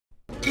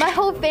My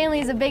whole family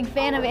is a big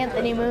fan of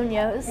Anthony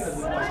Munoz,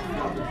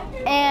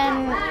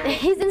 and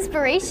he's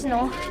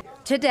inspirational.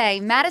 Today,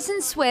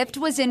 Madison Swift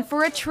was in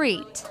for a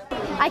treat.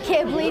 I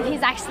can't believe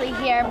he's actually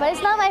here, but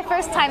it's not my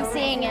first time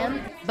seeing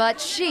him. But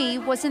she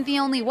wasn't the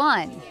only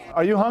one.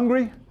 Are you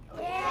hungry?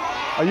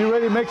 Are you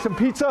ready to make some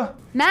pizza?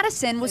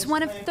 Madison was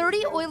one of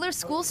 30 Oilers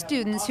School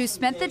students who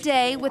spent the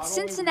day with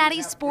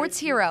Cincinnati sports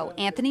hero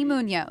Anthony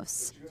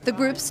Munoz. The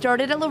group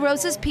started at La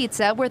Rosa's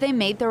Pizza, where they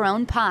made their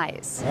own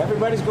pies.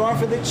 Everybody's going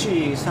for the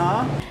cheese,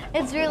 huh?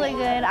 It's really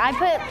good. I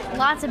put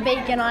lots of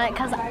bacon on it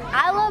because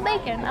I love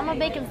bacon. I'm a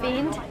bacon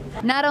fiend.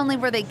 Not only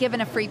were they given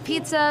a free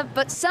pizza,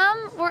 but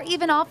some were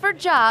even offered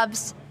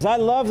jobs. I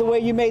love the way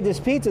you made this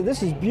pizza.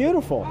 This is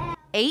beautiful.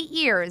 8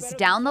 years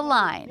down the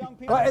line.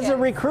 Well, it's a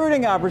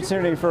recruiting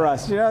opportunity for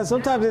us. You know,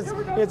 sometimes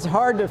it's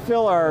hard to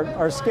fill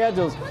our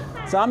schedules.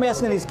 So I'm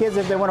asking these kids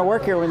if they want to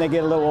work here when they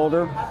get a little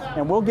older,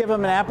 and we'll give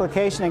them an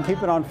application and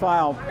keep it on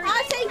file.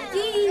 I'll take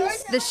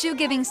these. The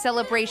Shoegiving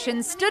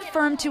celebration stood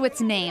firm to its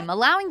name,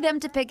 allowing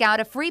them to pick out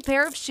a free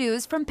pair of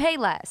shoes from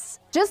Payless.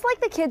 Just like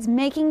the kids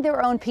making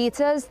their own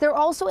pizzas, they're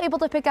also able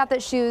to pick out the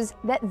shoes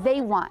that they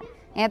want.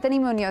 Anthony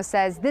Munoz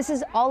says this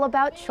is all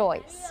about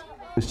choice.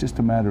 It's just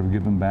a matter of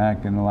giving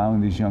back and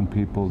allowing these young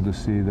people to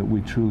see that we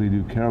truly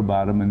do care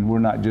about them, and we're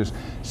not just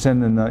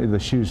sending the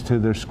shoes to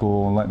their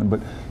school and letting them,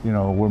 but you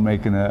know, we're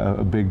making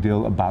a big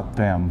deal about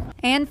them.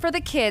 And for the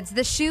kids,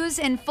 the shoes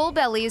and full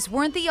bellies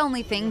weren't the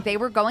only thing they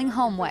were going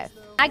home with.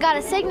 I got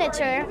a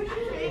signature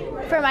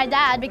for my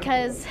dad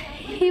because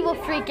he will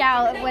freak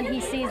out when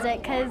he sees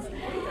it because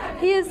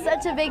he is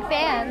such a big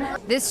fan.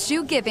 This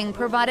Shoegiving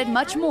provided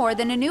much more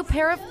than a new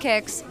pair of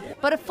kicks,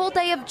 but a full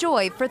day of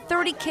joy for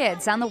 30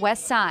 kids on the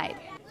West Side.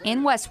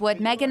 In Westwood,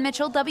 Megan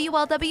Mitchell,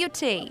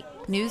 WLWT,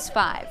 News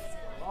 5.